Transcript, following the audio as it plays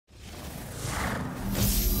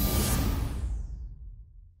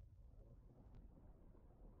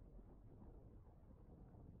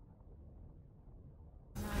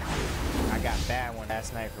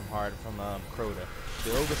last night from Crota.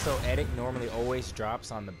 The Oversoul Edit normally always drops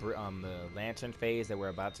on the lantern phase that we're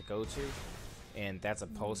about to go to, and that's a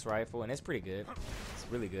pulse rifle, and it's pretty good. It's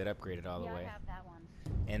really good, upgraded all the way. I have that one.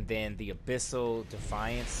 And then the Abyssal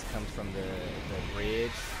Defiance comes from the bridge.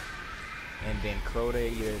 And then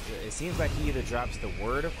Crota, it seems like he either drops the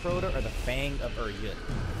Word of Crota or the Fang of Uryut.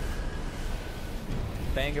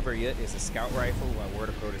 Fang of Uryut is a scout rifle, while Word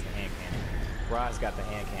of Crota is the hand cannon. Ra's got the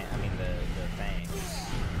hand cannon, I mean the Fang.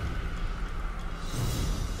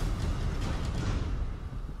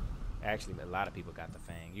 Actually, a lot of people got the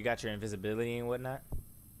Fang. You got your invisibility and whatnot?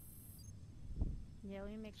 Yeah, let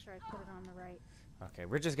me make sure I put it on the right. Okay,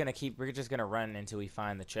 we're just gonna run until we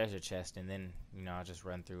find the treasure chest, and then, you know, I'll just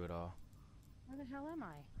run through it all. Where the hell am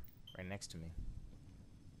I? Right next to me.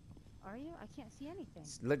 Are you? I can't see anything.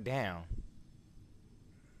 Just look down.